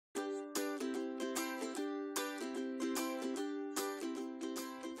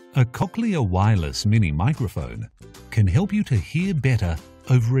A cochlear wireless mini microphone can help you to hear better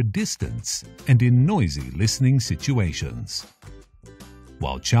over a distance and in noisy listening situations.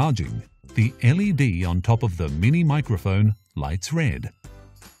 While charging, the LED on top of the mini microphone lights red.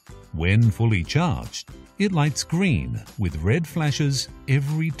 When fully charged, it lights green with red flashes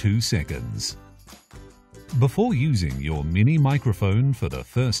every 2 seconds. Before using your mini microphone for the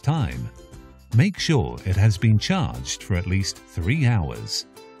first time, make sure it has been charged for at least 3 hours,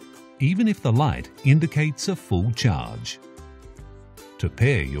 even if the light indicates a full charge. To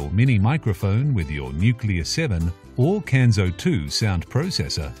pair your mini microphone with your Nucleus 7 or Kanso2 sound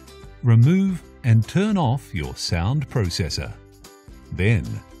processor, remove and turn off your sound processor. Then,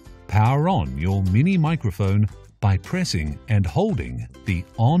 power on your mini microphone by pressing and holding the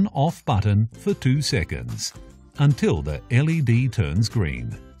on-off button for 2 seconds until the LED turns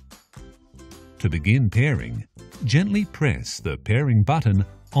green. To begin pairing, gently press the pairing button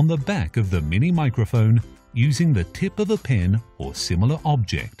on the back of the mini microphone using the tip of a pen or similar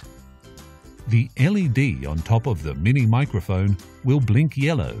object. The LED on top of the mini microphone will blink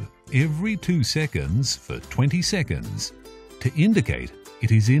yellow every 2 seconds for 20 seconds to indicate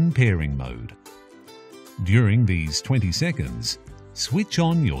it is in pairing mode. During these 20 seconds, switch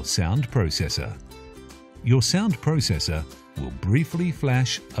on your sound processor. Your sound processor will briefly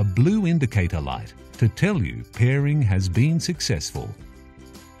flash a blue indicator light to tell you pairing has been successful.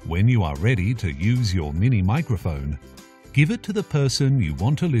 When you are ready to use your mini microphone, give it to the person you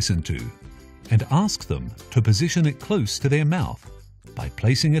want to listen to and ask them to position it close to their mouth by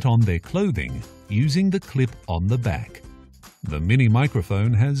placing it on their clothing using the clip on the back. The mini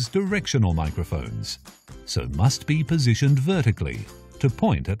microphone has directional microphones, so must be positioned vertically to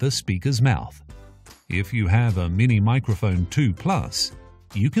point at the speaker's mouth. If you have a Mini Microphone 2 Plus,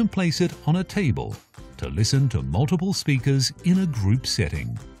 you can place it on a table to listen to multiple speakers in a group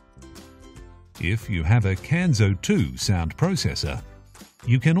setting. If you have a Kanso2 sound processor,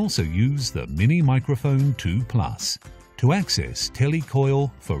 you can also use the Mini Microphone 2 Plus to access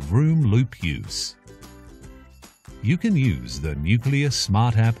telecoil for room loop use. You can use the Nucleus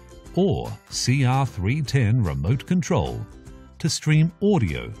Smart App or CR310 remote control to stream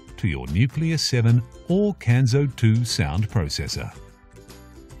audio to your Nucleus 7 or Kanso2 sound processor.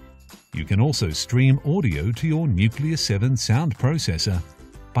 You can also stream audio to your Nucleus 7 sound processor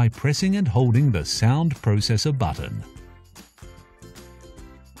by pressing and holding the sound processor button.